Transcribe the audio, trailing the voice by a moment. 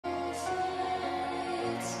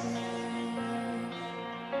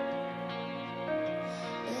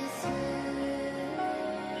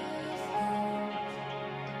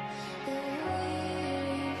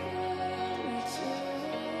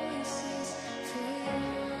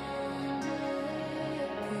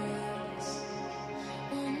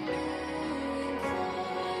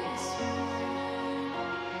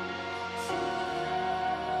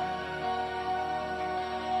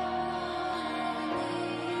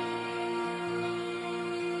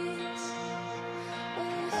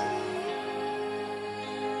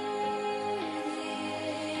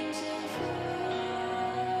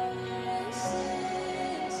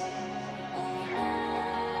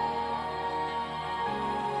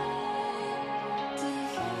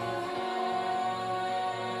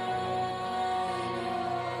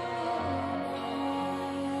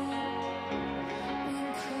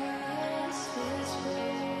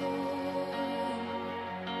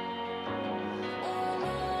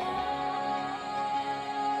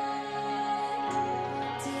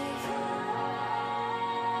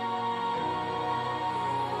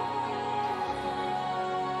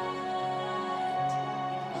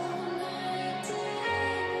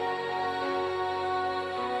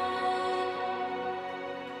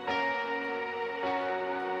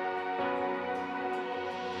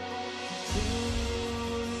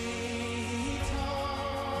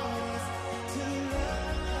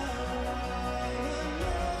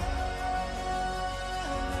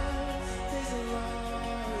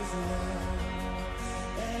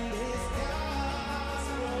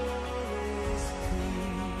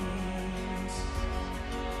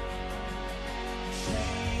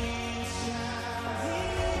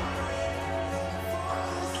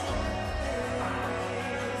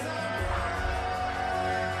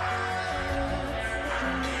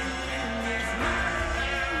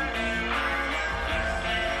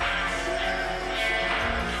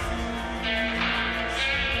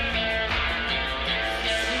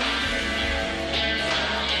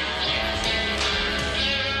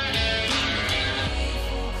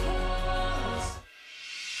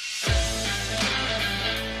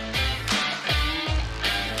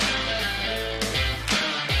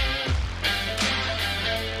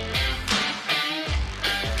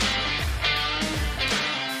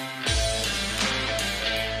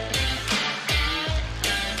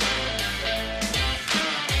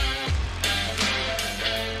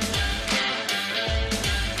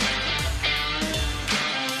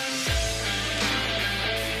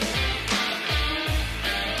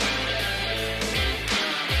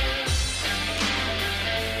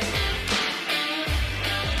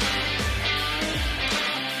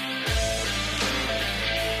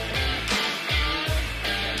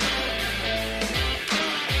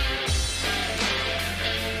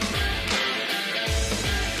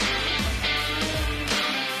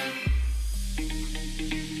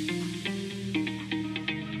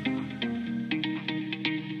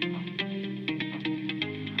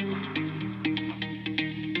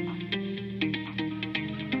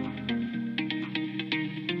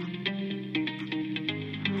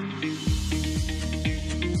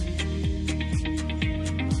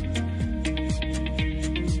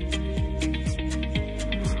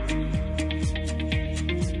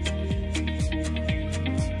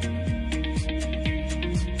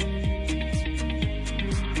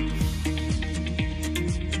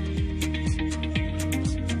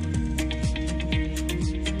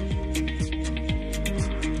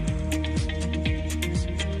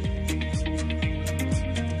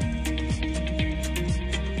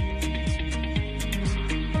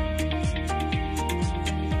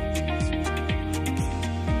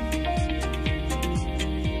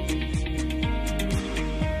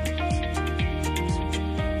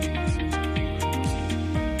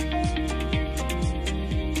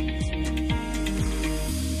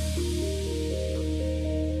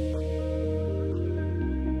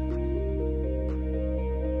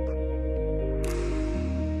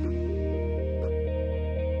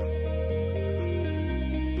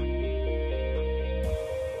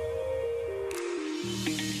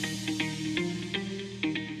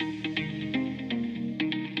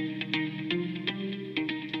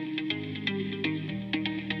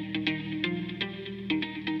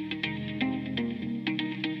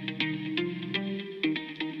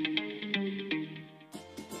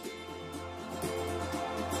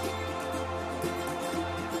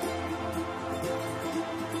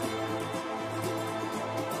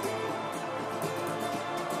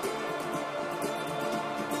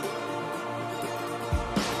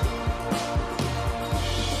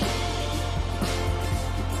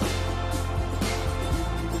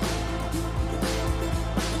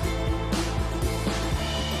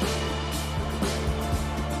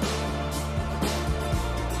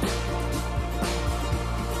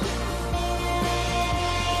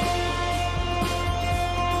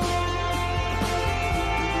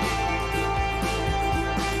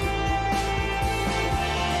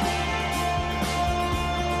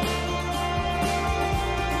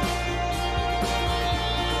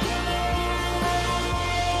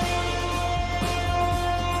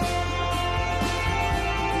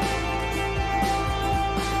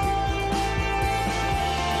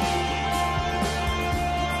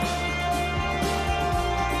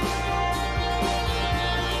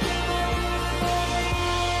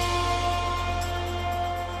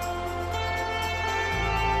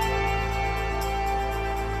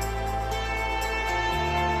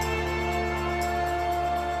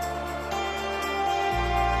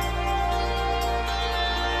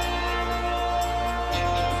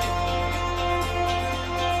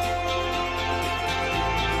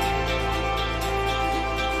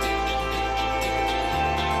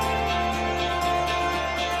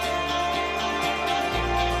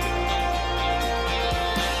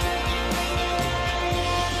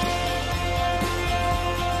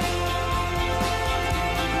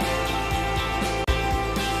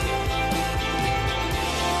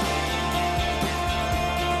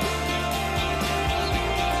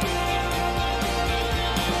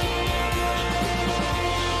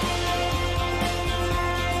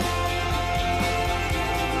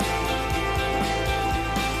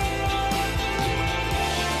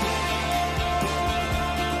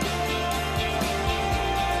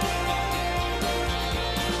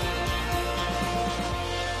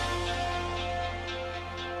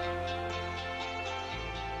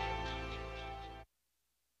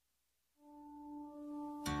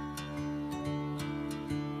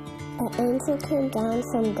An angel came down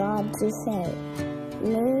from God to say,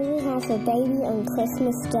 Mary has a baby on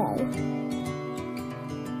Christmas Day.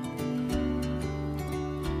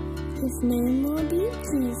 His name will be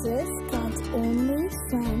Jesus, God's only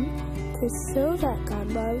Son, to show that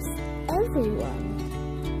God loves everyone.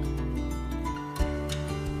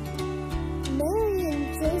 Mary and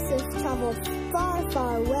Joseph traveled far,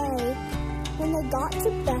 far away. When they got to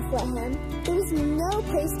Bethlehem, there was no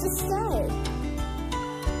place to stay.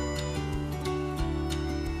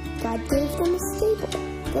 God gave them a stable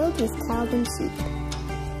filled with cows and sheep.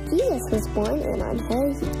 Jesus was born, and on her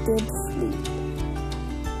he did sleep.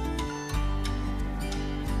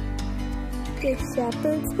 The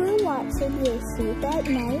shepherds were watching their sheep at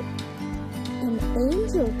night. An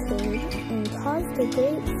angel came and caused a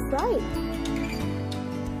great fright.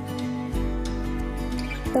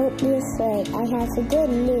 Don't be afraid, I have some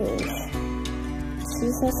good news.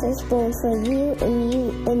 Jesus is born for you and you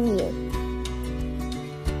and you.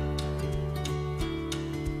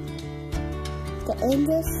 The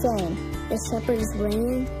angels sang, the shepherds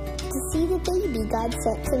ran to see the baby God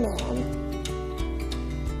sent to man.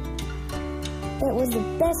 It was the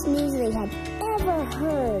best news they had ever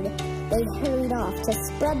heard. They hurried off to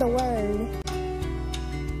spread the word.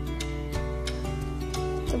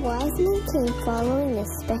 The wise men came following a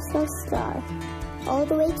special star. All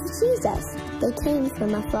the way to Jesus, they came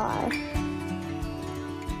from afar.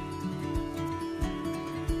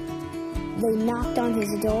 They knocked on his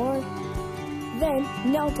door, then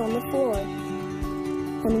knelt on the floor,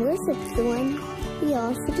 and worshipped the one we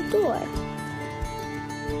all should adore.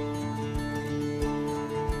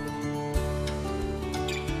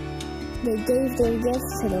 They gave their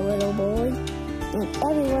gifts to the little boy, and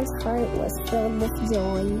everyone's heart was filled with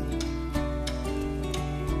joy.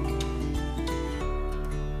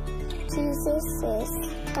 Jesus is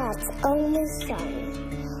God's only Son,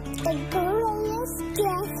 the greatest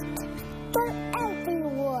gift for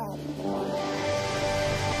everyone.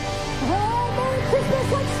 Oh, Merry Christmas,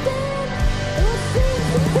 let's stand and we'll sing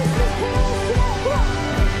some Christmas carols today. Come on.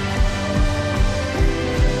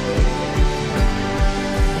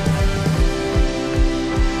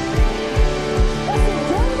 Every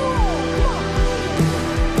heart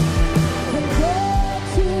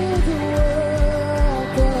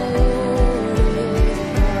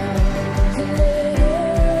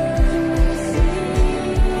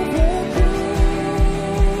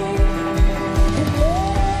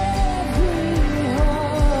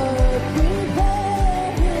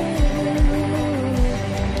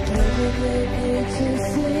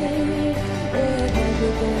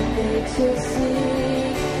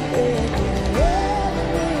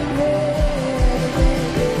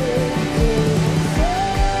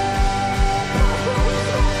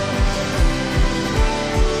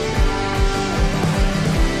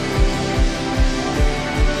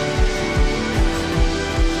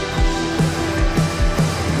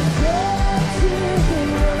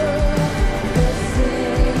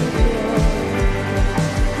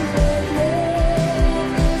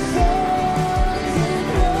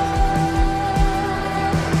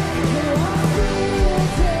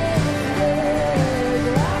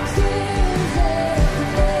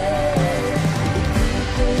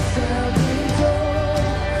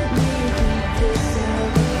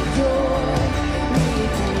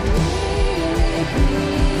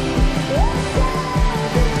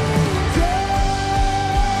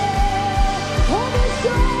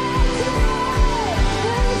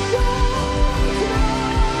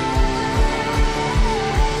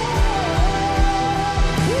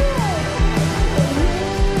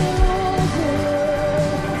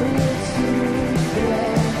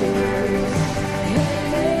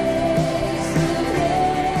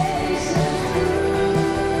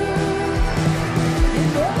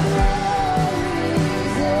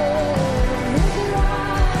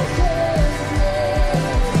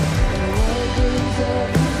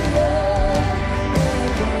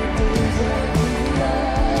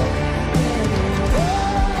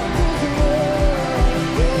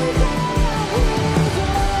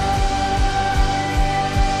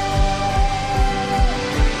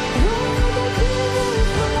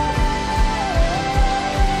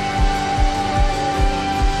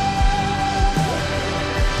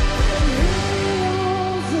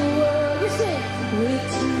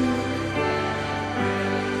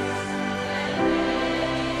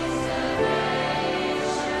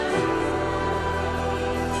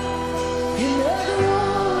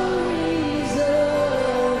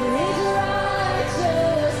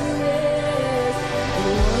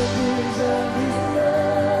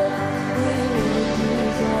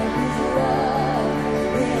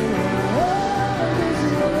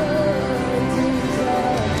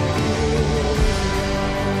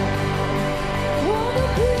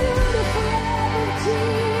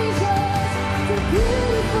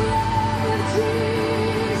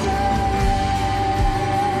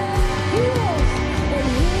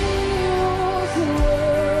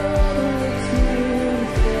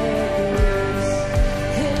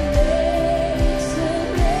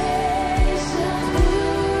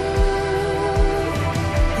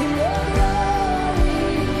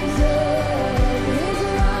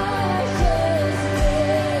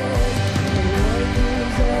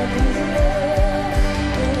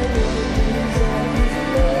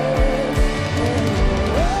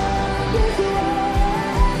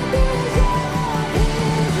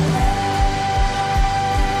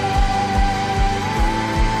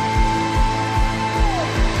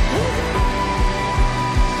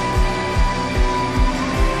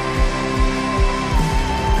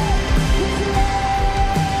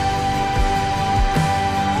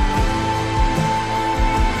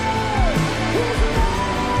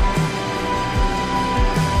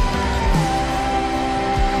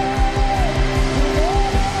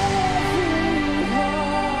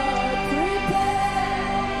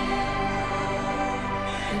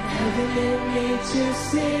heaven and nature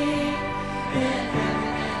sing, and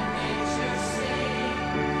heaven and nature sing,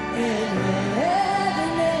 and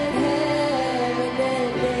heaven and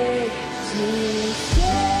nature sing.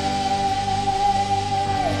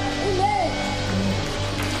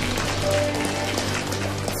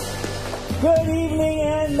 Good evening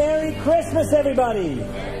and Merry Christmas, everybody.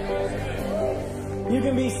 You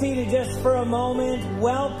can be seated just for a moment.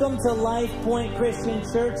 Welcome to LifePoint Christian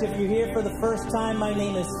Church. If you're here for the first time, my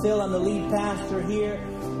name is Phil. I'm the lead pastor here,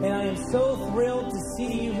 and I am so thrilled to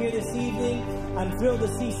see you here this evening. I'm thrilled to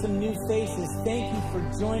see some new faces. Thank you for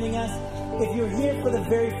joining us. If you're here for the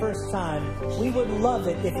very first time, we would love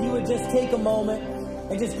it if you would just take a moment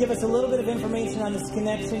and just give us a little bit of information on this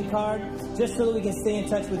connection card, just so that we can stay in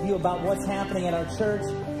touch with you about what's happening at our church.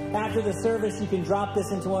 After the service, you can drop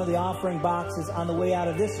this into one of the offering boxes on the way out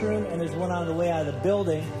of this room, and there's one on the way out of the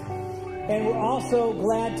building. And we're also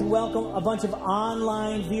glad to welcome a bunch of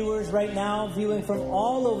online viewers right now, viewing from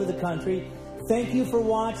all over the country. Thank you for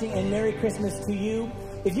watching, and Merry Christmas to you.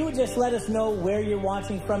 If you would just let us know where you're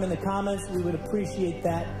watching from in the comments, we would appreciate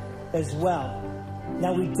that as well.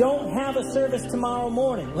 Now, we don't have a service tomorrow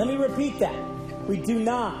morning. Let me repeat that. We do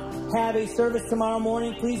not have a service tomorrow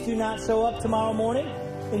morning. Please do not show up tomorrow morning.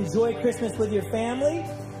 Enjoy Christmas with your family.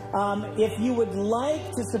 If you would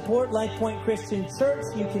like to support LifePoint Christian Church,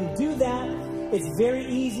 you can do that. It's very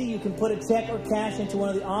easy. You can put a check or cash into one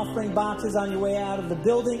of the offering boxes on your way out of the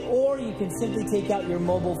building, or you can simply take out your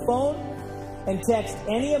mobile phone and text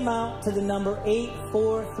any amount to the number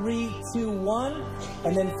 84321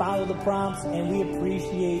 and then follow the prompts, and we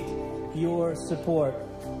appreciate your support.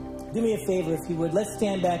 Do me a favor, if you would. Let's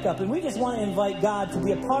stand back up. And we just want to invite God to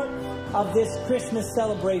be a part of this Christmas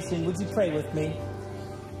celebration. Would you pray with me?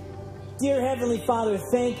 Dear Heavenly Father,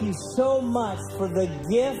 thank you so much for the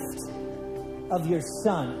gift of your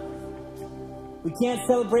Son. We can't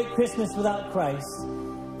celebrate Christmas without Christ.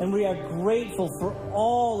 And we are grateful for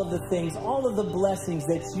all of the things, all of the blessings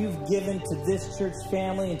that you've given to this church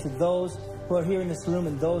family and to those who are here in this room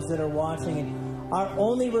and those that are watching. And our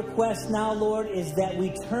only request now, Lord, is that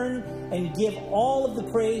we turn and give all of the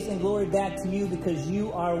praise and glory back to you, because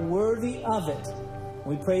you are worthy of it.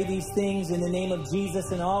 We pray these things in the name of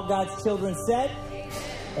Jesus, and all God's children said,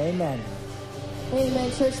 amen.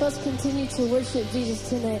 Amen, church. Let's continue to worship Jesus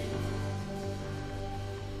tonight.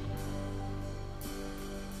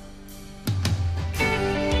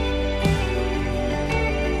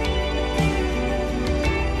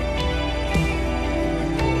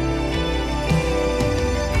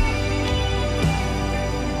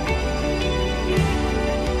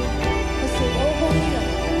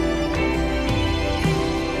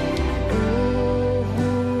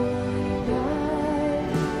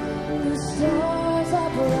 Stars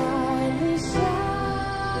are brightly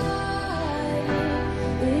shining.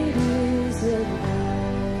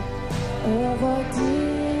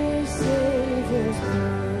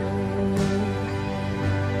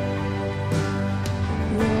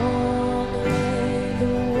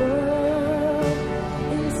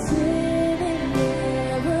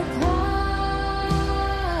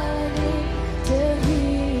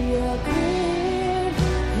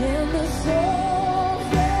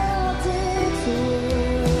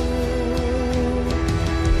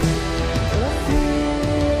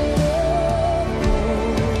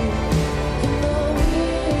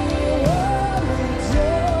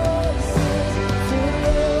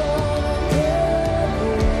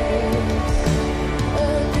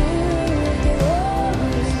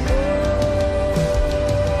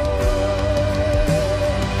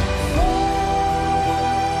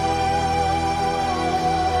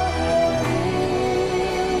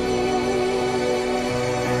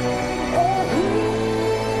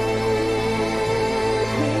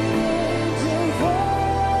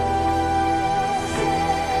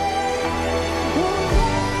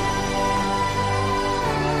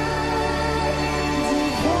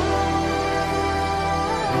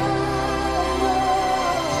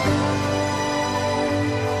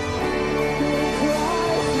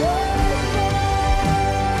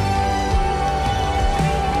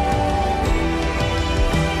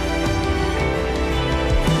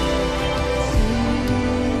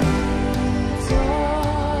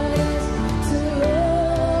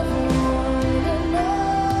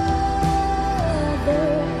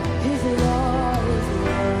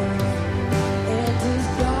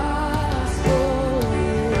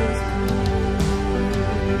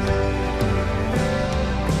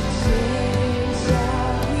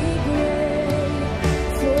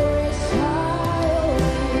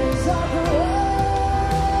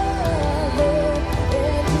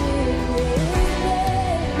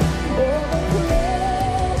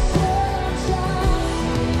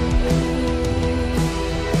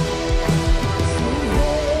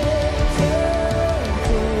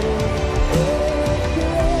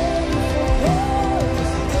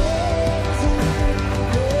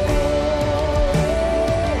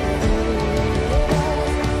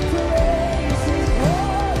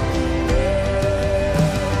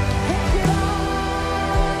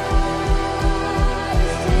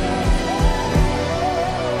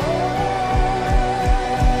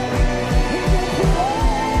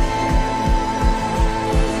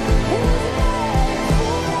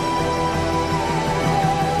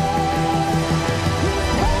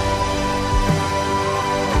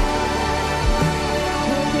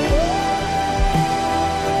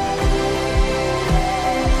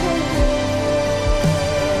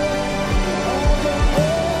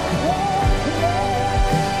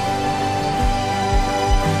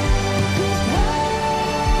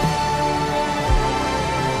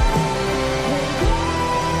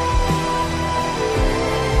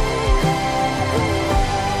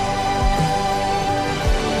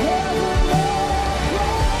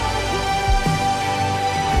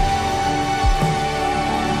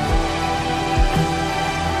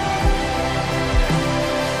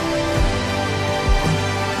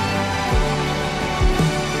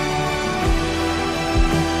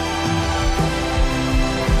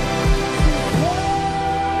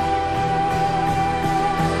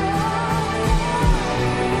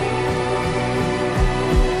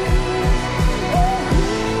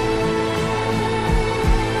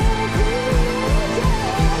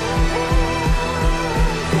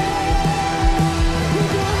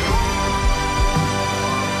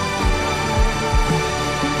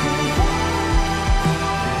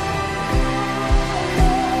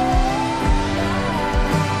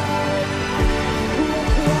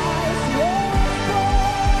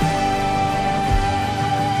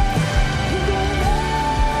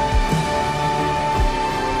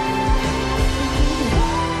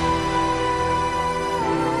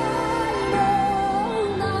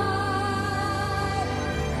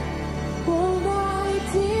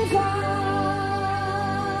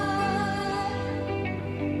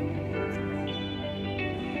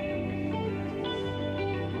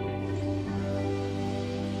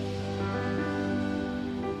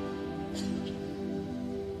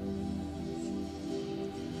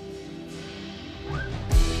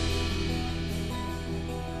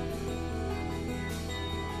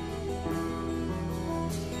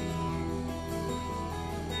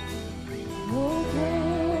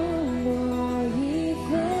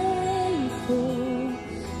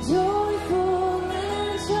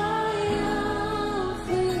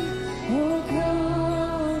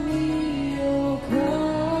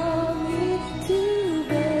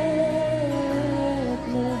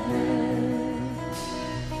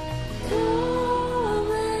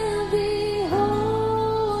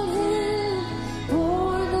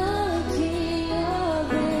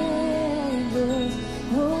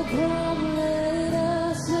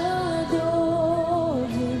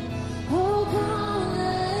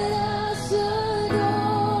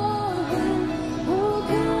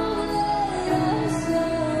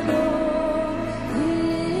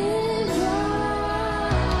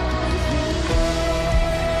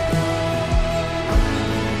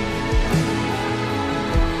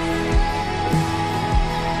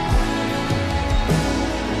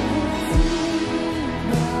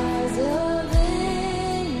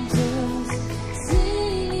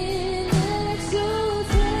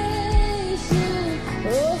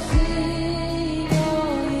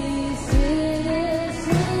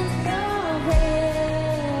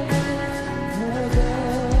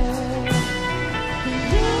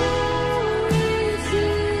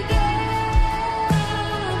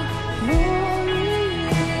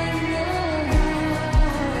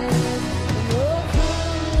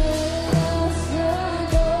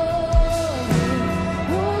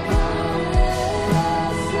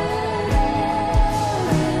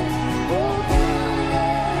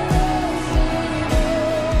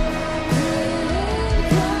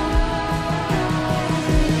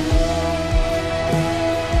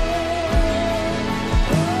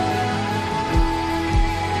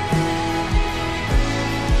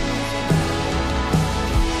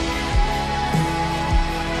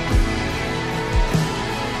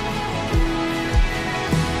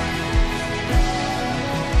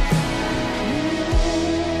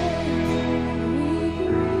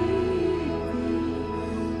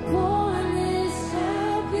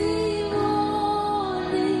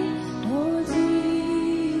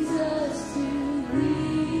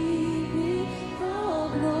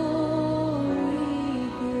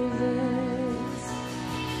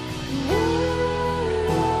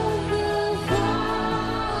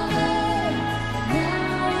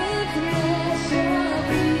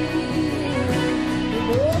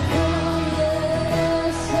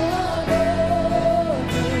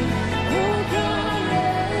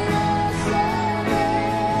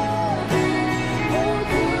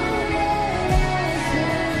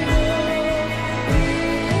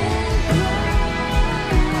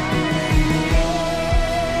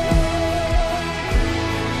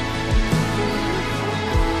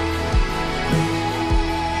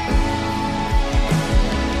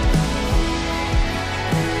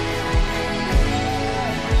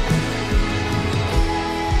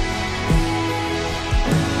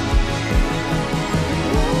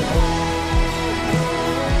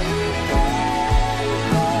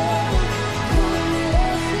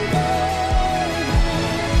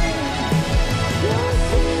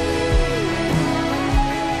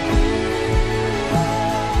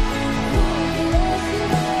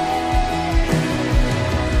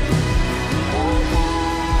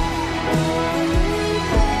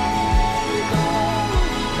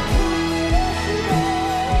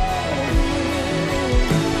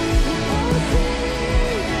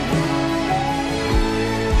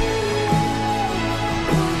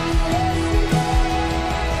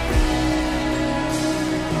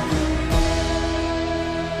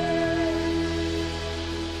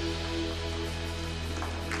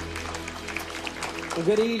 Well,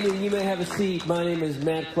 good evening. You may have a seat. My name is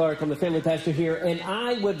Matt Clark. I'm the family pastor here, and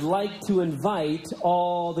I would like to invite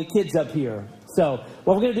all the kids up here. So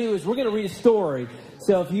what we're going to do is we're going to read a story.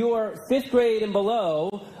 So if you are 5th grade and below,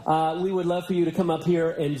 we would love for you to come up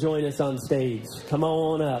here and join us on stage. Come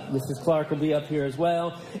on up. Mrs. Clark will be up here as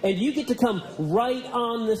well. And you get to come right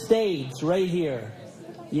on the stage, right here.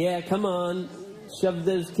 Yeah, come on. Shove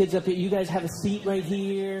those kids up here. You guys have a seat right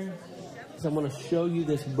here. So I want to show you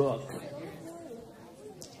this book.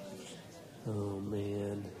 Oh,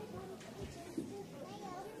 man.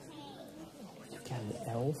 You got an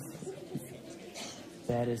elf?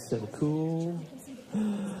 That is so cool.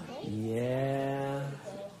 Yeah.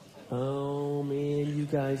 Oh, man, you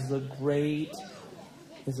guys look great.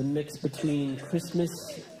 There's a mix between Christmas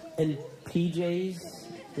and PJs.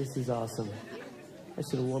 This is awesome. I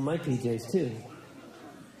should have worn my PJs, too.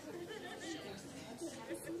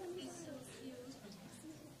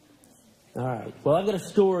 All right. Well, I've got a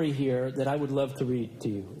story here that I would love to read to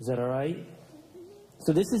you. Is that all right?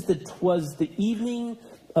 So this is "'Twas the Evening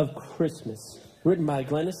of Christmas," written by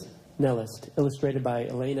Glennis Nellist, illustrated by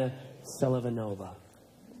Elena Selivanova.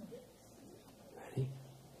 Ready?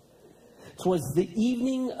 "'Twas the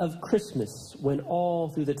evening of Christmas when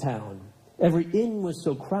all through the town every inn was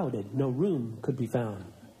so crowded no room could be found.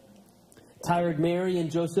 Tired Mary and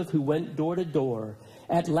Joseph, who went door to door,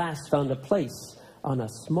 at last found a place on a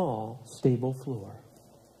small stable floor.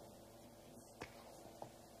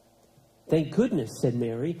 "Thank goodness," said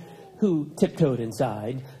Mary, who tiptoed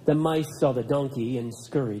inside. The mice saw the donkey and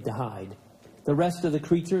scurried to hide. The rest of the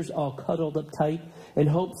creatures all cuddled up tight in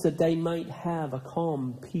hopes that they might have a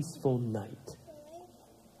calm, peaceful night.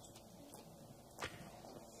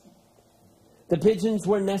 The pigeons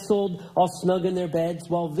were nestled all snug in their beds,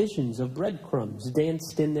 while visions of breadcrumbs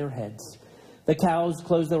danced in their heads. The cows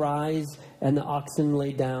closed their eyes, and the oxen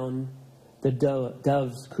lay down. The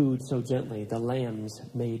doves cooed so gently, the lambs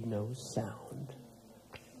made no sound.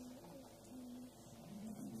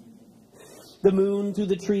 The moon through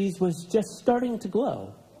the trees was just starting to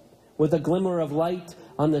glow, with a glimmer of light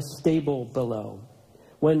on the stable below,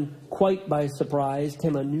 when, quite by surprise,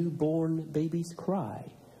 came a newborn baby's cry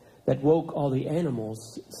that woke all the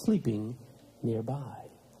animals sleeping nearby.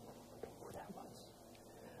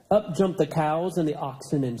 Up jumped the cows and the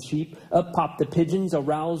oxen and sheep. Up popped the pigeons,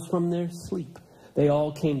 aroused from their sleep. They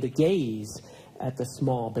all came to gaze at the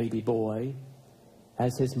small baby boy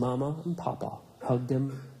as his mama and papa hugged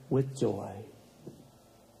him with joy.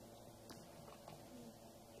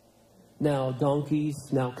 Now donkeys,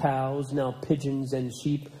 now cows, now pigeons and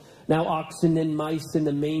sheep, now oxen and mice in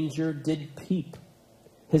the manger did peep.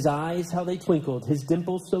 His eyes, how they twinkled, his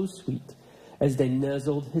dimples so sweet, as they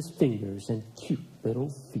nuzzled his fingers and cute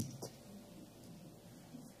little feet.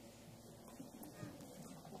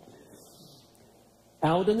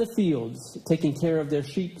 Out in the fields, taking care of their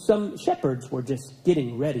sheep, some shepherds were just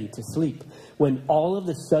getting ready to sleep, when all of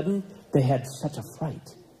a sudden they had such a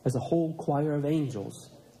fright, as a whole choir of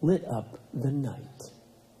angels lit up the night.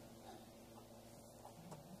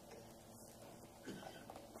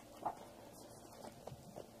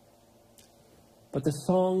 But the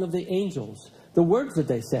song of the angels, the words that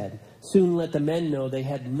they said, soon let the men know they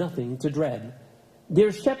had nothing to dread.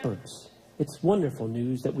 Dear shepherds, it's wonderful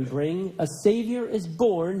news that we bring. A Savior is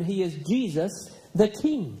born. He is Jesus the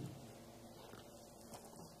King.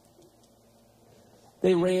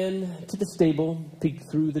 They ran to the stable,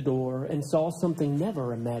 peeked through the door, and saw something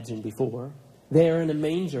never imagined before. There in a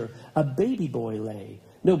manger, a baby boy lay.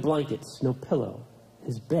 No blankets, no pillow,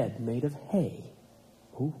 his bed made of hay.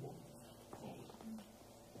 Ooh.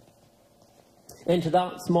 And to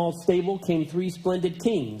that small stable came 3 splendid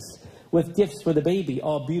kings, with gifts for the baby,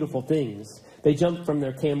 all beautiful things. They jumped from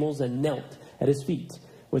their camels and knelt at his feet,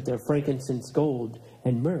 with their frankincense gold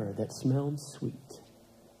and myrrh that smelled sweet.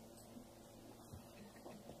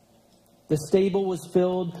 The stable was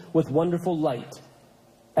filled with wonderful light,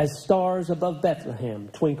 as stars above Bethlehem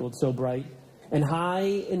twinkled so bright. And high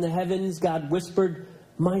in the heavens God whispered,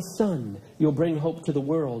 "My son, you'll bring hope to the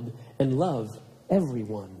world and love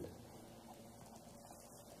everyone."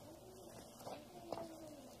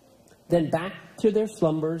 Then back to their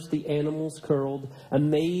slumbers the animals curled,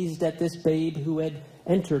 amazed at this babe who had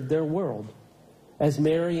entered their world. As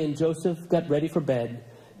Mary and Joseph got ready for bed,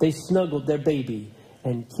 they snuggled their baby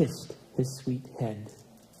and kissed his sweet head.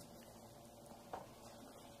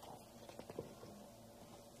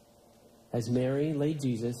 As Mary laid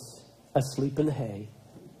Jesus asleep in the hay,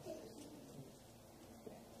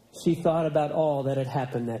 she thought about all that had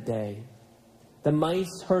happened that day. The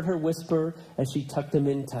mice heard her whisper as she tucked him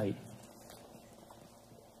in tight.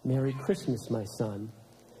 "Merry Christmas, my son,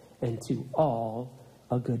 and to all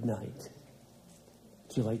a good night.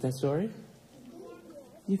 Did you like that story?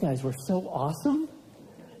 You guys were so awesome.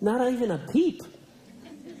 Not even a peep.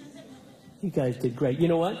 You guys did great. You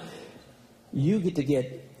know what? You get to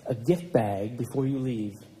get a gift bag before you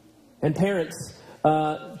leave. And parents,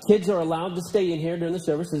 kids are allowed to stay in here during the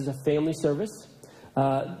service. This is a family service.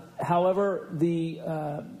 However, the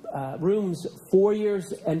rooms 4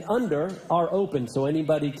 years and under are open, so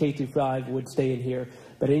anybody K through 5 would stay in here.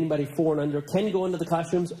 But anybody 4 and under can go into the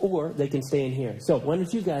classrooms, or they can stay in here. So why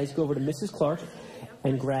don't you guys go over to Mrs. Clark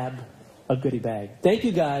and grab a goodie bag. Thank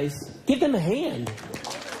you, guys. Give them a hand.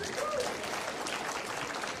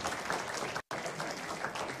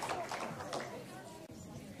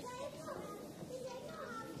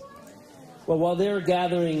 Well, while they're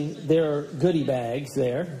gathering their goodie bags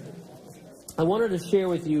there, I wanted to share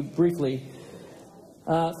with you briefly,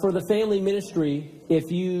 for the family ministry,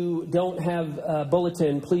 if you don't have a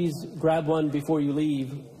bulletin, please grab one before you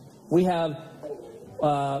leave. We are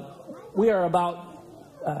about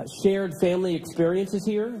shared family experiences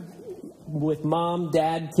here with mom,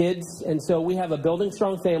 dad, kids. And so we have a Building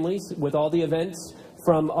Strong Families with all the events,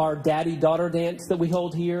 from our daddy-daughter dance that we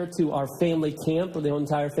hold here to our family camp where the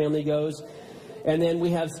entire family goes. And then we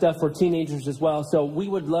have stuff for teenagers as well. So we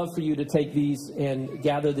would love for you to take these and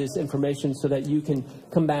gather this information so that you can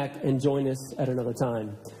come back and join us at another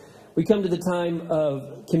time. We come to the time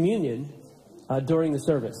of communion during the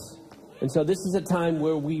service. And so this is a time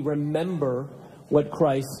where we remember what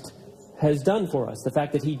Christ has done for us, the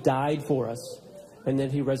fact that he died for us and then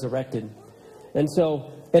he resurrected. And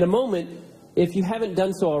so in a moment, if you haven't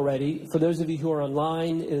done so already, for those of you who are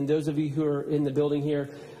online and those of you who are in the building here,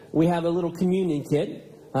 we have a little communion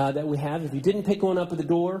kit that we have. If you didn't pick one up at the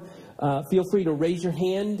door, feel free to raise your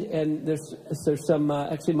hand. And there's some,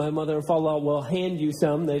 actually my mother and father-in-law will hand you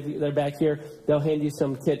some. They're back here. They'll hand you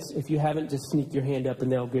some kits. If you haven't, just sneak your hand up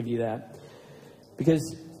and they'll give you that.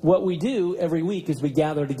 Because what we do every week is we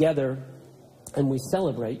gather together and we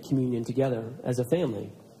celebrate communion together as a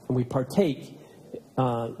family. And we partake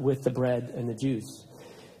with the bread and the juice.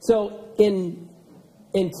 So in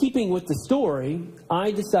keeping with the story,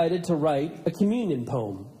 I decided to write a communion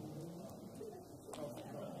poem.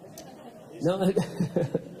 No,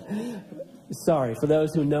 sorry, for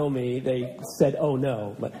those who know me, they said, oh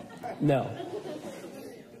no, but no.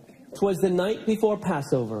 'Twas the night before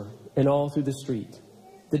Passover, and all through the street,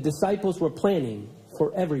 the disciples were planning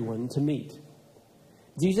for everyone to meet.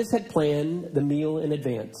 Jesus had planned the meal in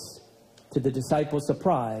advance. To the disciples'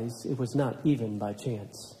 surprise, it was not even by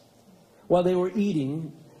chance. While they were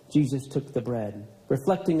eating, Jesus took the bread,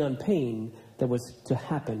 reflecting on pain that was to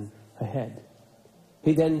happen ahead.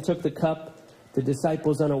 He then took the cup, the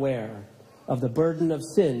disciples unaware of the burden of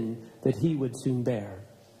sin that he would soon bear.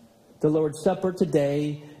 The Lord's Supper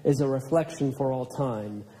today is a reflection for all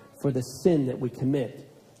time for the sin that we commit,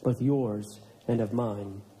 both yours and of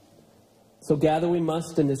mine. So gather we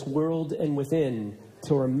must in this world and within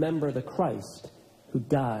to remember the Christ who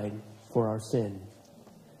died for our sin.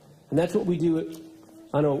 And that's what we do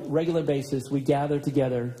on a regular basis. We gather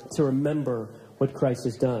together to remember what Christ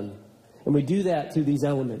has done. And we do that through these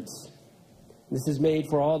elements. This is made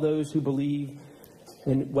for all those who believe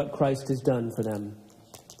in what Christ has done for them.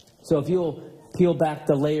 So if you'll peel back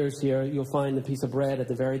the layers here, you'll find the piece of bread at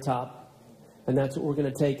the very top. And that's what we're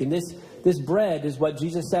going to take. And this bread is what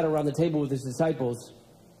Jesus sat around the table with his disciples.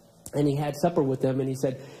 And he had supper with them. And he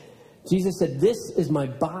said, Jesus said, this is my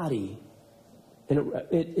body. And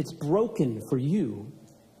it's broken for you.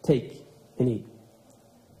 Take and eat.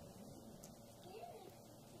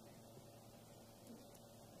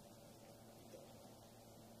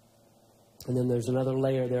 And then there's another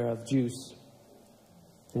layer there of juice.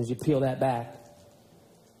 And as you peel that back,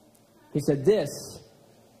 he said, this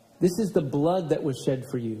is the blood that was shed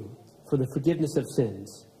for you, for the forgiveness of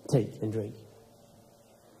sins. Take and drink.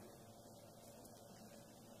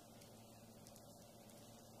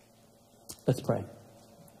 Let's pray.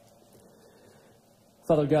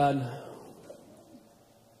 Father God,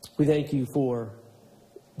 we thank you for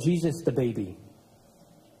Jesus the baby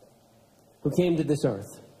who came to this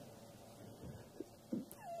earth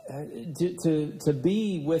to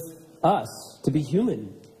be with us, to be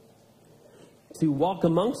human, to walk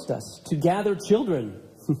amongst us, to gather children.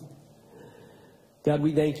 God,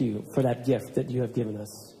 we thank you for that gift that you have given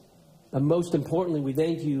us. And most importantly, we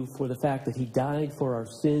thank you for the fact that he died for our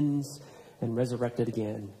sins and resurrected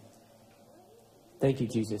again. Thank you,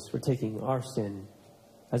 Jesus, for taking our sin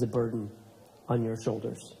as a burden on your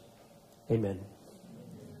shoulders. Amen.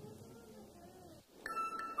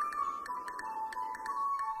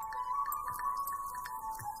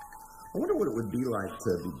 I wonder what it would be like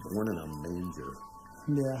to be born in a manger.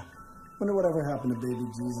 Yeah. Wonder whatever happened to baby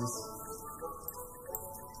Jesus.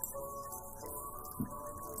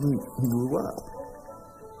 He grew up.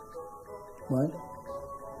 What?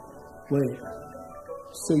 Wait.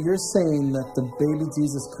 So you're saying that the baby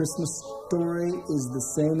Jesus Christmas story is the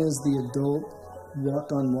same as the adult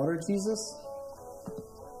walk on water Jesus?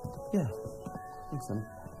 Yeah. I think so.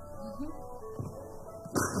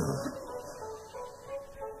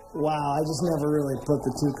 Wow, I just never really put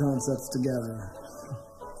the two concepts together.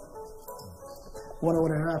 Wonder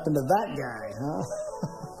what happened to that guy, huh?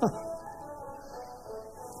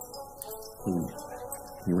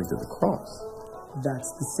 He went to the cross.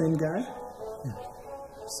 That's the same guy? Yeah.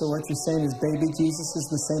 So what you're saying is baby Jesus is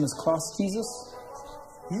the same as cross Jesus?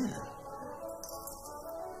 Yeah.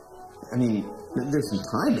 I mean, there's some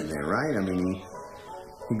time in there, right? I mean,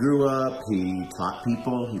 he grew up, he taught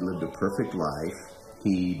people, he lived a perfect life,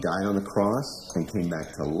 he died on the cross and came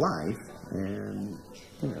back to life, and,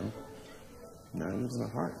 now he lives in our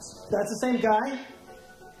hearts. That's the same guy?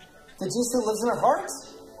 The Jesus that lives in our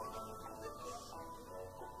hearts?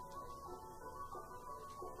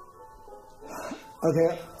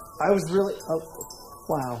 Okay, I was really... Oh,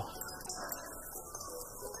 wow.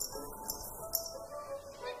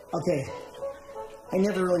 Okay, I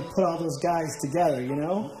never really put all those guys together, you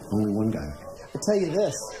know? Only one guy. I'll tell you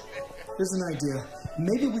this. Here's an idea.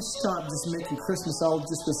 Maybe we stop just making Christmas all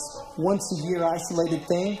just this once-a-year isolated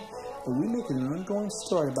thing, but we make it an ongoing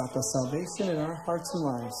story about the salvation in our hearts and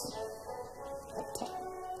lives.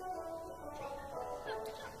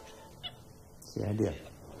 That's the idea.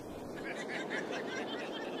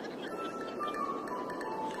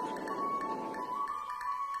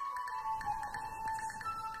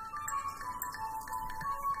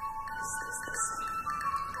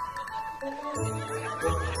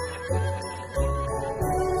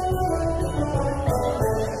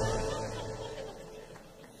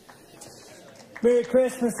 Merry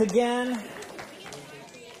Christmas again.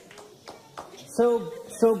 So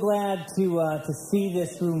glad to see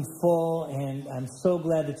this room full, and I'm so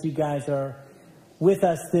glad that you guys are with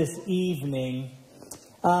us this evening.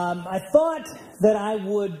 I thought that I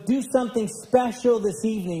would do something special this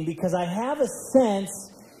evening because I have a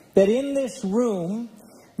sense that in this room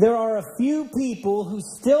there are a few people who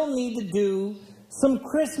still need to do some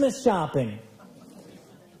Christmas shopping.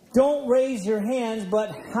 Don't raise your hands,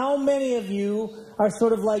 but how many of you are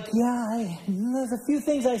sort of like, there's a few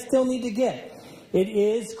things I still need to get. It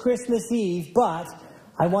is Christmas Eve, but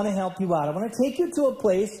I want to help you out. I want to take you to a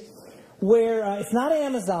place where it's not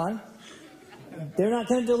Amazon. They're not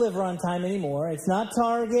going to deliver on time anymore. It's not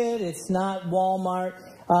Target. It's not Walmart.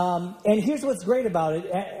 And here's what's great about it.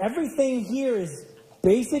 Everything here is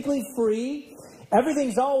basically free.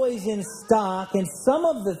 Everything's always in stock, and some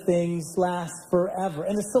of the things last forever.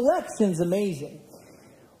 And the selection's amazing.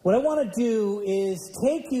 What I want to do is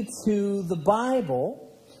take you to the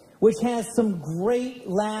Bible, which has some great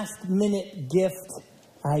last-minute gift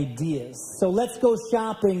ideas. So let's go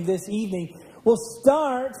shopping this evening. We'll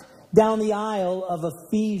start down the aisle of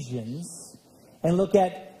Ephesians and look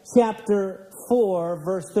at chapter 4,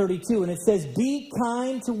 verse 32. And it says, "Be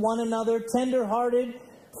kind to one another, tender-hearted,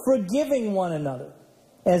 forgiving one another,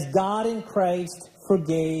 as God in Christ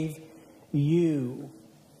forgave you."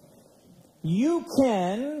 You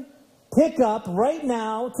can pick up right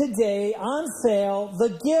now, today, on sale, the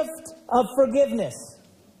gift of forgiveness.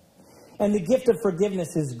 And the gift of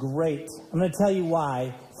forgiveness is great. I'm going to tell you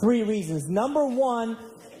why. 3 reasons. Number 1,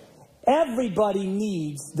 everybody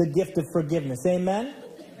needs the gift of forgiveness. Amen?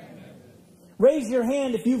 Raise your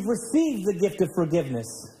hand if you've received the gift of forgiveness.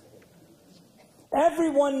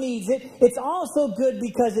 Everyone needs it. It's also good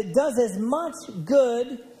because it does as much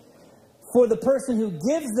good for the person who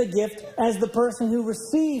gives the gift as the person who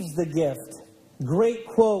receives the gift. Great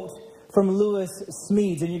quote from Lewis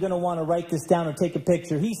Smedes, and you're going to want to write this down or take a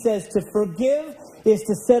picture. He says, "To forgive is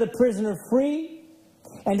to set a prisoner free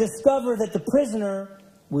and discover that the prisoner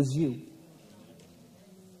was you."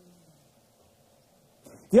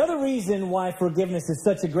 The other reason why forgiveness is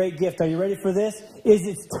such a great gift, are you ready for this? Is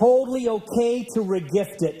it's totally okay to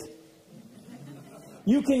regift it.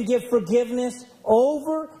 You can give forgiveness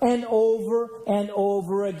over and over and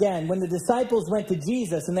over again. When the disciples went to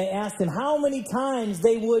Jesus and they asked him how many times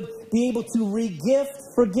they would be able to regift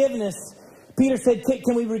forgiveness, Peter said,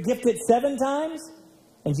 "Can we regift it 7 times?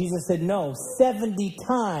 And Jesus said, "No, 70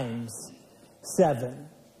 times 7.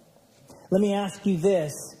 Let me ask you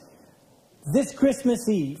this. This Christmas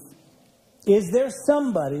Eve, is there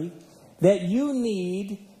somebody that you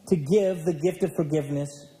need to give the gift of forgiveness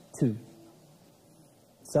to?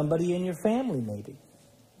 Somebody in your family, maybe.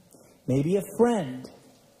 maybe a friend,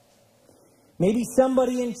 maybe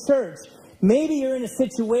somebody in church. Maybe you're in a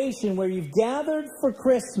situation where you've gathered for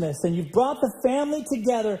Christmas and you've brought the family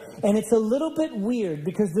together, and it's a little bit weird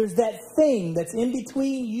because there's that thing that's in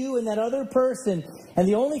between you and that other person, and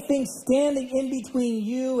the only thing standing in between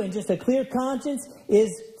you and just a clear conscience is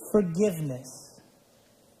forgiveness.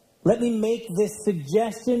 Let me make this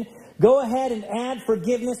suggestion. Go ahead and add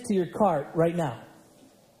forgiveness to your cart right now,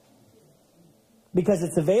 because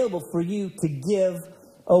it's available for you to give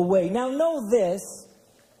away. Now, know this.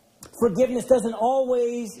 Forgiveness doesn't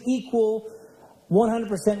always equal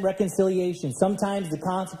 100% reconciliation. Sometimes the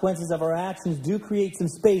consequences of our actions do create some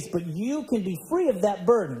space, but you can be free of that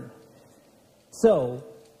burden. So,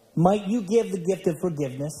 might you give the gift of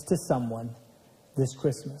forgiveness to someone this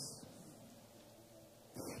Christmas?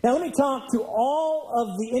 Now, let me talk to all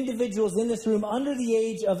of the individuals in this room under the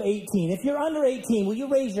age of 18. If you're under 18, will you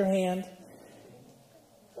raise your hand?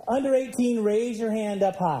 Under 18, raise your hand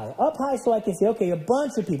up high. Up high so I can see. Okay, a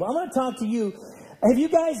bunch of people. I'm going to talk to you. Have you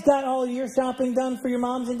guys got all your shopping done for your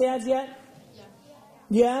moms and dads yet?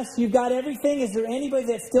 Yes, you've got everything. Is there anybody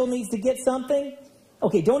that still needs to get something?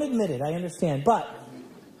 Okay, don't admit it. I understand. But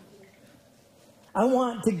I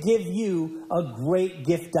want to give you a great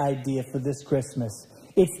gift idea for this Christmas.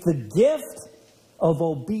 It's the gift of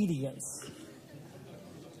obedience.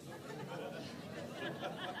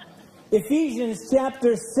 Ephesians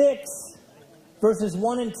chapter 6, verses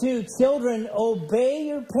 1 and 2. Children, obey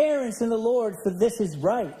your parents in the Lord, for this is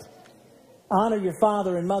right. Honor your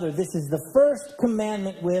father and mother. This is the first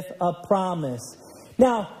commandment with a promise.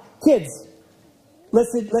 Now, kids,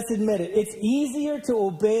 let's admit it. It's easier to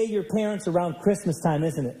obey your parents around Christmas time,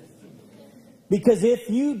 isn't it? Because if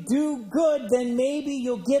you do good, then maybe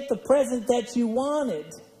you'll get the present that you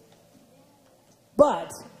wanted. But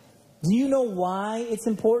do you know why it's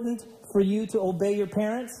important for you to obey your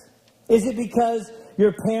parents? Is it because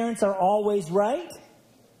your parents are always right?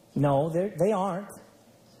 No, they aren't.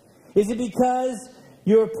 Is it because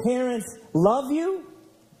your parents love you?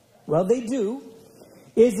 Well, they do.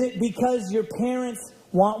 Is it because your parents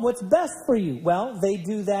want what's best for you? Well, they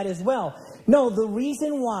do that as well. No, the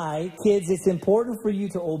reason why, kids, it's important for you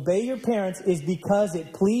to obey your parents is because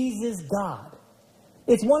it pleases God.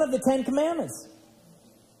 It's one of the 10 Commandments.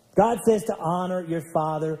 God says to honor your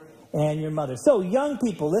father and your mother. So, young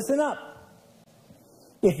people, listen up.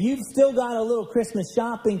 If you've still got a little Christmas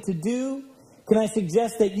shopping to do, can I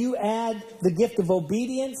suggest that you add the gift of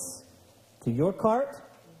obedience to your cart?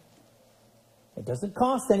 It doesn't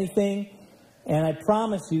cost anything, and I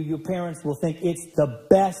promise you, your parents will think it's the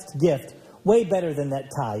best gift. Way better than that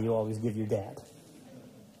tie you always give your dad.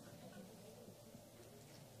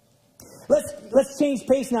 Let's change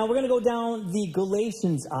pace now. We're going to go down the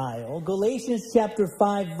Galatians aisle. Galatians chapter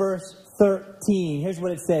 5, verse 13. Here's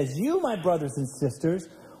what it says. You, my brothers and sisters,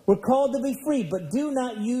 were called to be free, but do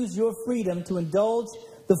not use your freedom to indulge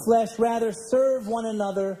the flesh. Rather, serve one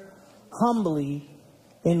another humbly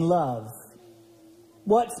in love.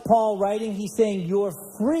 What's Paul writing? He's saying you're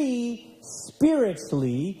free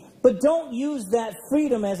spiritually, but don't use that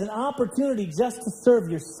freedom as an opportunity just to serve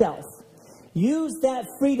yourself. Use that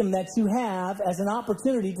freedom that you have as an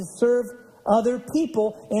opportunity to serve other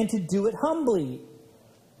people and to do it humbly.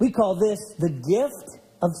 We call this the gift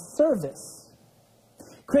of service.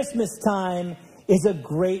 Christmas time is a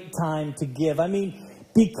great time to give. I mean,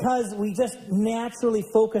 because we just naturally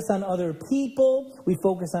focus on other people, we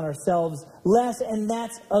focus on ourselves less, and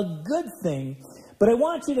that's a good thing. But I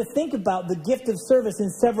want you to think about the gift of service in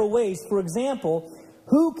several ways. For example,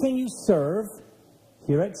 who can you serve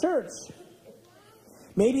here at church?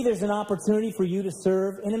 Maybe there's an opportunity for you to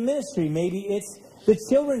serve in a ministry. Maybe it's the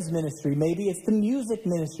children's ministry. Maybe it's the music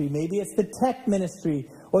ministry. Maybe it's the tech ministry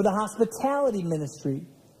or the hospitality ministry.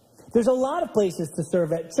 There's a lot of places to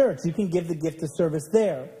serve at church. You can give the gift of service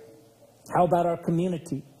there. How about our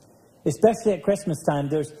community? Especially at Christmas time,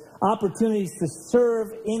 there's opportunities to serve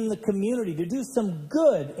in the community, to do some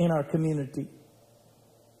good in our community.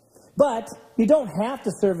 But you don't have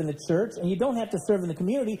to serve in the church, and you don't have to serve in the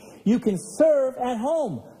community. You can serve at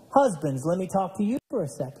home. Husbands, let me talk to you for a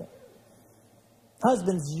second.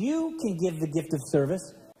 Husbands, you can give the gift of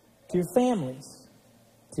service to your families,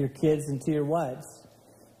 to your kids, and to your wives.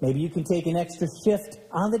 Maybe you can take an extra shift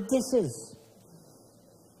on the dishes.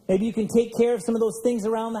 Maybe you can take care of some of those things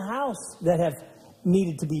around the house that have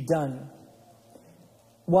needed to be done.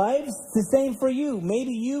 Wives, the same for you.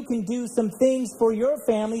 Maybe you can do some things for your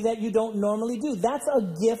family that you don't normally do. That's a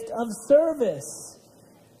gift of service.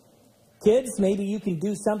 Kids, maybe you can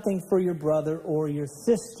do something for your brother or your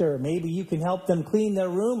sister. Maybe you can help them clean their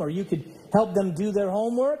room, or you could help them do their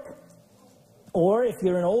homework. Or if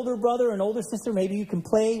you're an older brother, an older sister, maybe you can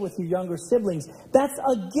play with your younger siblings. That's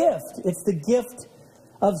a gift. It's the gift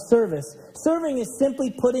of service. Serving is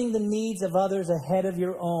simply putting the needs of others ahead of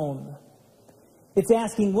your own. It's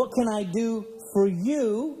asking, what can I do for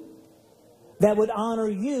you that would honor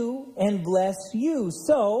you and bless you?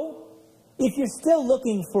 So, if you're still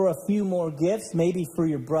looking for a few more gifts, maybe for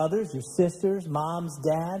your brothers, your sisters, moms,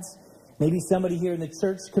 dads, maybe somebody here in the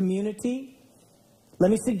church community, let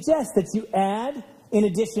me suggest that you add, in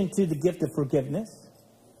addition to the gift of forgiveness,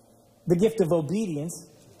 the gift of obedience,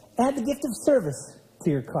 add the gift of service to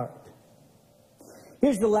your cart.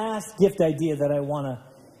 Here's the last gift idea that I want to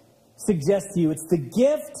suggest to you. It's the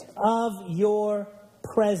gift of your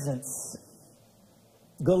presence.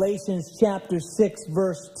 Galatians chapter 6,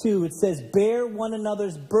 verse 2, it says, bear one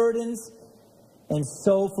another's burdens and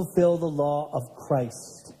so fulfill the law of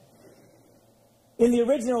Christ. In the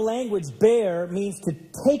original language, bear means to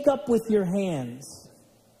take up with your hands.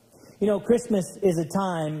 You know, Christmas is a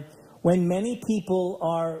time when many people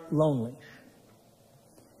are lonely.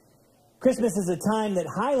 Christmas is a time that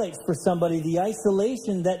highlights for somebody the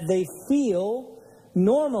isolation that they feel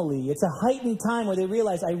normally. It's a heightened time where they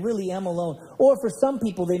realize, I really am alone. Or for some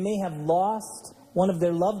people, they may have lost one of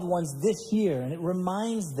their loved ones this year, and it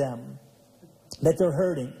reminds them that they're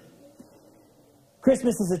hurting.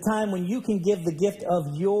 Christmas is a time when you can give the gift of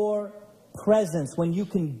your presence, when you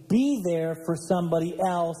can be there for somebody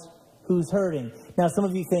else who's hurting. Now, some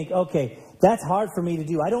of you think, okay, that's hard for me to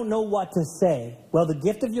do. I don't know what to say. Well, the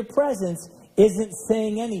gift of your presence isn't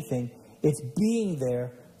saying anything. It's being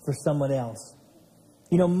there for someone else.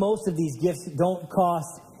 You know, most of these gifts don't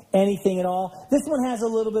cost anything at all. This one has a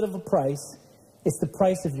little bit of a price. It's the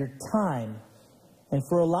price of your time. And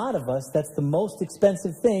for a lot of us, that's the most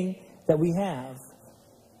expensive thing that we have.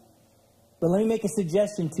 But let me make a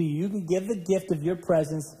suggestion to you. You can give the gift of your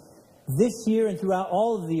presence this year and throughout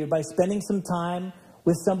all of the year by spending some time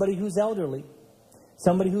with somebody who's elderly,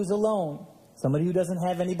 somebody who's alone, somebody who doesn't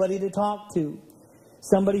have anybody to talk to,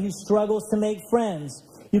 somebody who struggles to make friends.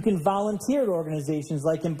 You can volunteer at organizations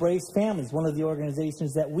like Embrace Families, one of the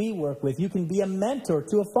organizations that we work with. You can be a mentor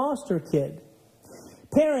to a foster kid.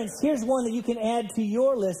 Parents, here's one that you can add to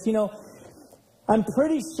your list. You know, I'm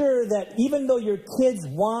pretty sure that even though your kids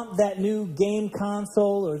want that new game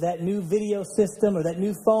console or that new video system or that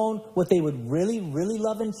new phone, what they would really, really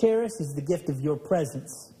love and cherish is the gift of your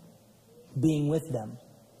presence, being with them.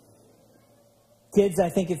 Kids, I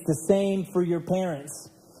think it's the same for your parents.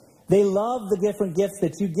 They love the different gifts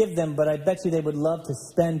that you give them, but I bet you they would love to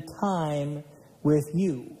spend time with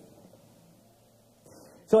you.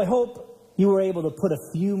 So I hope you were able to put a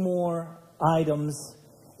few more items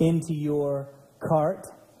into your cart,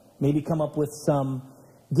 maybe come up with some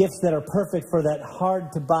gifts that are perfect for that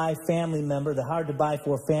hard-to-buy family member, the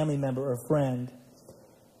hard-to-buy-for family member or friend.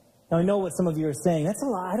 Now, I know what some of you are saying. That's a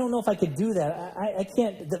lot. I don't know if I could do that. I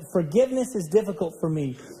can't. Forgiveness is difficult for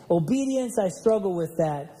me. Obedience, I struggle with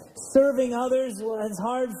that. Serving others, well, it's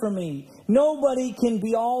hard for me. Nobody can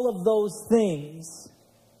be all of those things.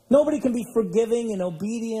 Nobody can be forgiving and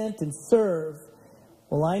obedient and serve.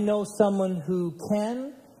 Well, I know someone who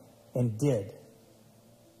can and did.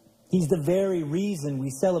 He's the very reason we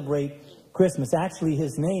celebrate Christmas. Actually,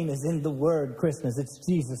 his name is in the word Christmas. It's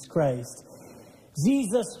Jesus Christ.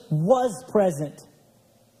 Jesus was present.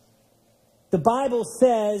 The Bible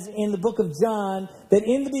says in the book of John that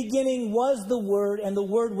in the beginning was the Word, and the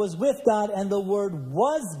Word was with God, and the Word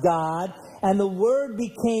was God, and the Word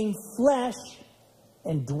became flesh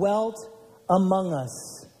and dwelt among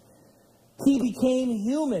us. He became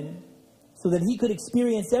human so that he could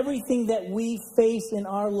experience everything that we face in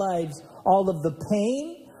our lives, all of the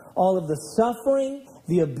pain, all of the suffering,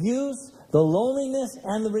 the abuse, the loneliness,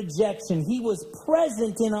 and the rejection. He was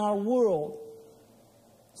present in our world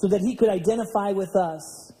so that he could identify with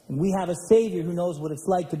us. And we have a Savior who knows what it's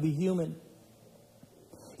like to be human.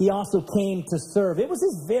 He also came to serve. It was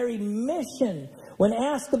his very mission. When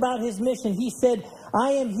asked about his mission, he said,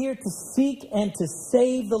 I am here to seek and to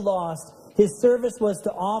save the lost. His service was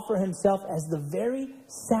to offer himself as the very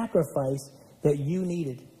sacrifice that you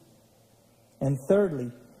needed. And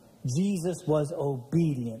thirdly, Jesus was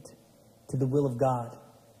obedient to the will of God.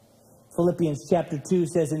 Philippians chapter 2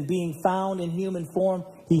 says, in being found in human form,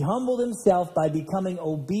 he humbled himself by becoming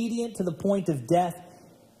obedient to the point of death,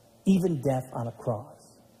 even death on a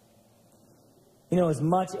cross. You know, as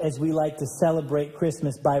much as we like to celebrate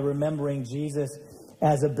Christmas by remembering Jesus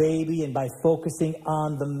as a baby and by focusing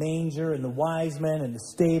on the manger and the wise men and the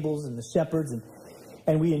stables and the shepherds,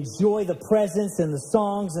 and we enjoy the presents and the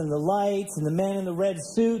songs and the lights and the man in the red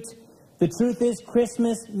suit, the truth is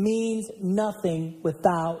Christmas means nothing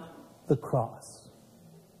without the cross.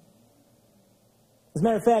 As a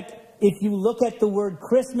matter of fact, if you look at the word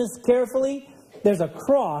Christmas carefully, there's a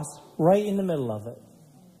cross right in the middle of it.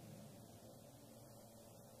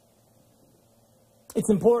 It's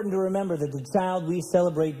important to remember that the child we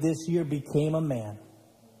celebrate this year became a man.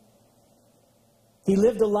 He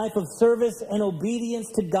lived a life of service and obedience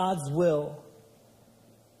to God's will.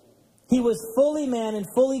 He was fully man and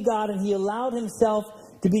fully God, and he allowed himself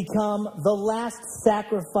to become the last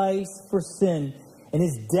sacrifice for sin. And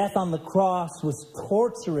his death on the cross was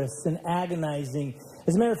torturous and agonizing.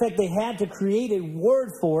 As a matter of fact, they had to create a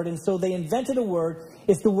word for it, and so they invented a word.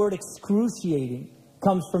 It's the word excruciating. It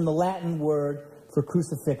comes from the Latin word for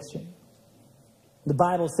crucifixion. The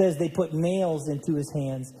Bible says they put nails into his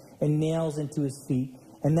hands and nails into his feet,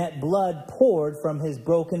 and that blood poured from his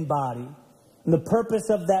broken body. And the purpose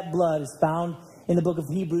of that blood is found in the book of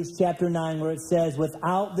Hebrews chapter 9, where it says,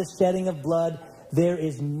 without the shedding of blood, there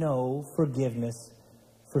is no forgiveness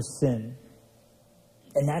for sin.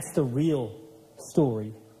 And that's the real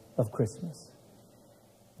story of Christmas.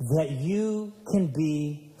 That you can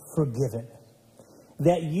be forgiven.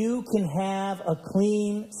 That you can have a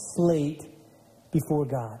clean slate before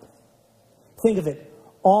God. Think of it.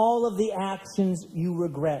 All of the actions you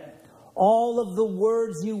regret, all of the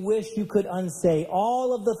words you wish you could unsay,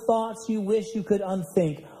 all of the thoughts you wish you could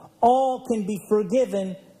unthink, all can be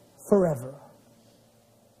forgiven forever.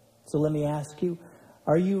 So let me ask you,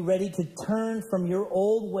 are you ready to turn from your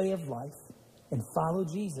old way of life and follow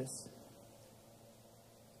Jesus?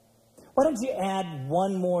 Why don't you add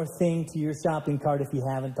one more thing to your shopping cart if you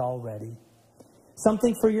haven't already?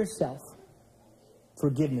 Something for yourself.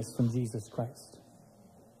 Forgiveness from Jesus Christ.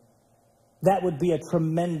 That would be a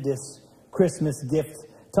tremendous Christmas gift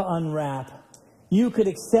to unwrap. You could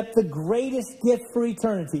accept the greatest gift for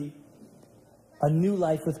eternity, a new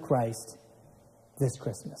life with Christ, this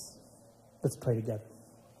Christmas. Let's pray together.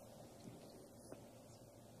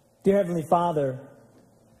 Dear Heavenly Father,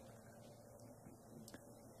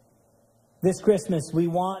 this Christmas we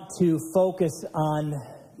want to focus on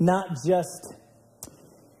not just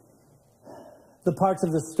the parts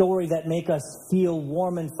of the story that make us feel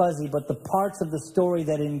warm and fuzzy, but the parts of the story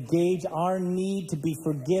that engage our need to be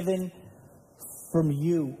forgiven from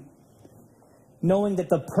you. Knowing that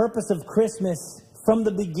the purpose of Christmas from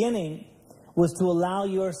the beginning was to allow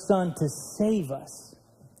your Son to save us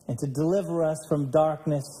and to deliver us from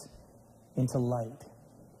darkness into light.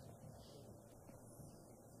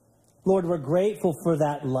 Lord, we're grateful for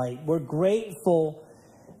that light. We're grateful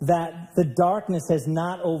that the darkness has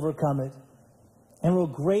not overcome it. And we're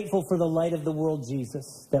grateful for the light of the world,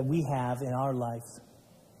 Jesus, that we have in our lives.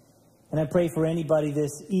 And I pray for anybody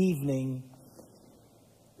this evening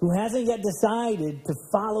who hasn't yet decided to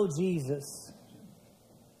follow Jesus,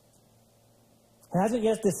 hasn't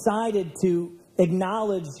yet decided to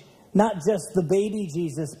acknowledge not just the baby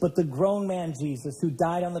Jesus, but the grown man Jesus who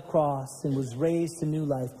died on the cross and was raised to new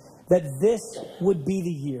life, that this would be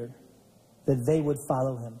the year that they would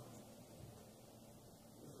follow him.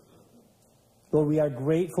 Lord, we are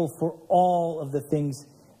grateful for all of the things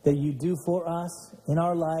that you do for us in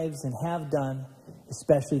our lives and have done,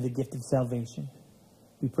 especially the gift of salvation.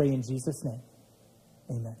 We pray in Jesus' name.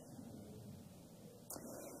 Amen.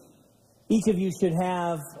 Each of you should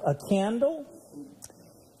have a candle,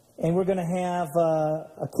 and we're going to have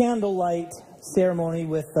a candlelight ceremony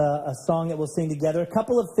with a song that we'll sing together. A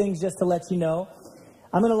couple of things just to let you know.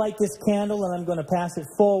 I'm going to light this candle, and I'm going to pass it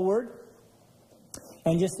forward.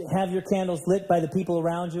 And just have your candles lit by the people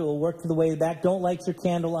around you. It will work to the way back. Don't light your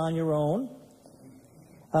candle on your own.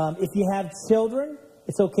 If you have children,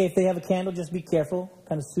 it's okay if they have a candle. Just be careful.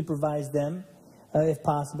 Kind of supervise them if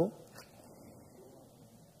possible.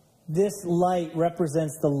 This light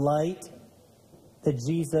represents the light that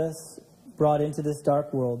Jesus brought into this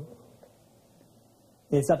dark world.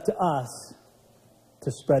 It's up to us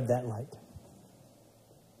to spread that light.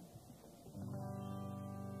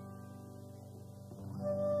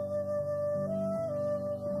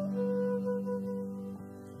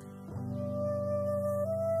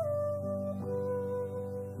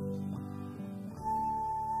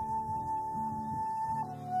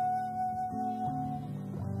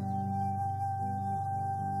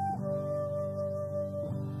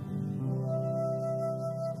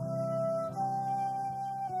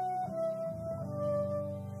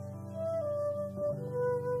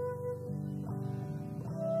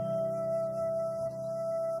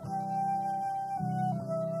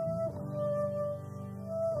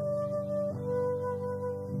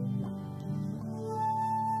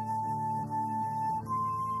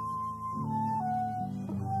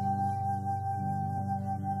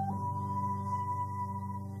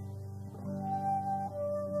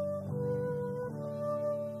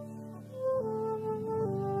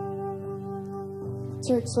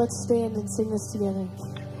 Church, let's stand and sing this together.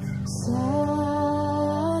 Silent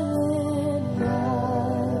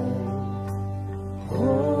night,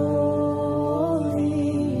 holy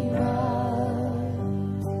night,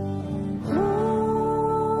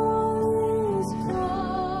 all is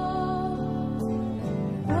calm,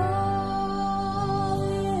 all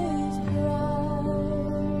is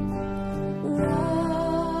bright,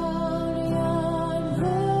 round yon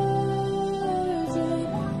virgin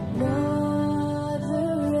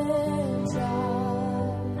mother and child.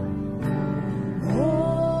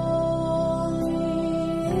 Holy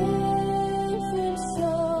infant,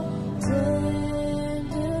 so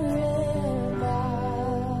tender and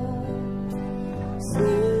mild,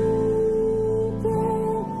 sleep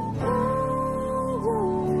in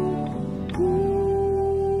heavenly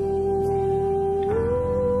peace,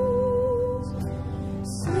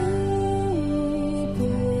 sleep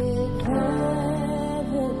in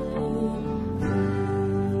heavenly peace.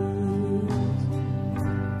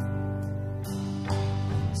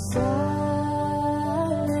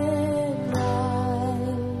 Silent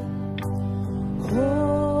night,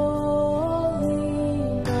 holy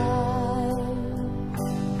night,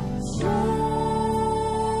 shepherds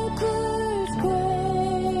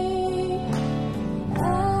quake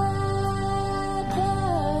at the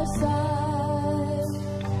sight,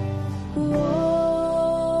 glory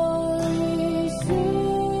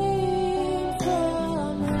seen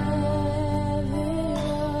from heaven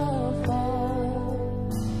afar.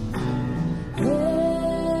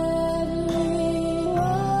 Heavenly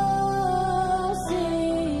walls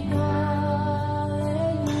sing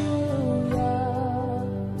hallelujah.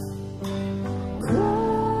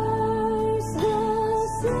 Christ the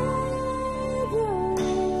Savior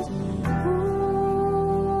is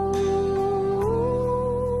born.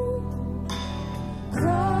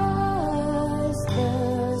 Christ the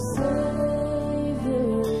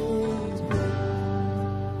Savior is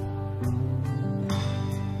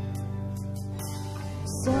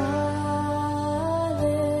silent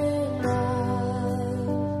night,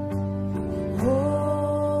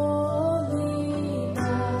 holy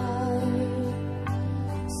night,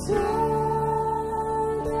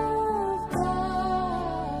 Son of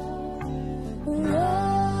God,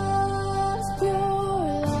 love's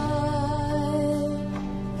pure light,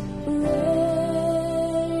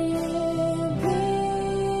 radiant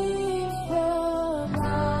beams from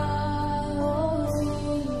high holy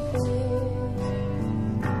faith.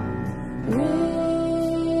 With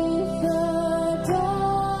the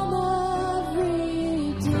dawn of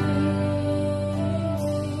redeeming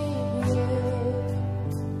light,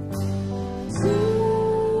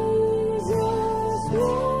 Jesus,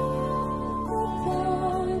 Lord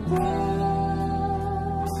upon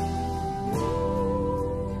blood,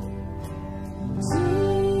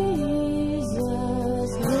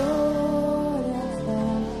 Jesus, Lord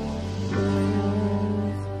upon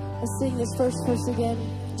blood. Let's sing this first verse again,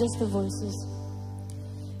 just the voices.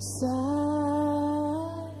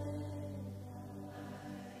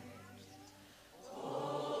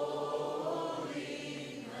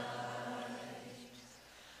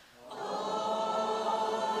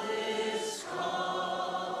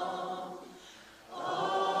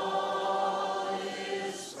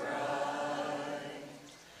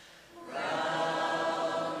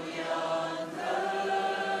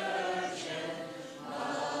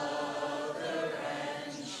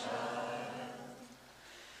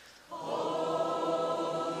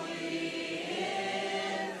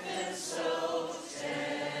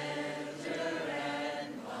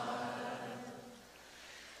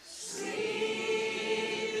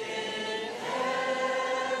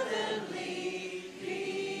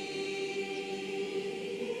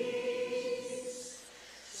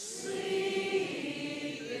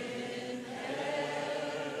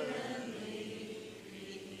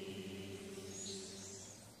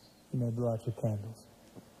 You may blow out your candles.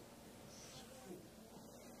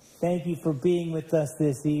 Thank you for being with us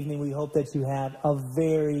this evening. We hope that you have a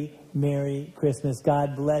very Merry Christmas.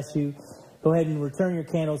 God bless you. Go ahead and return your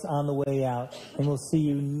candles on the way out. And we'll see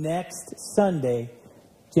you next Sunday,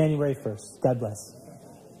 January 1st. God bless.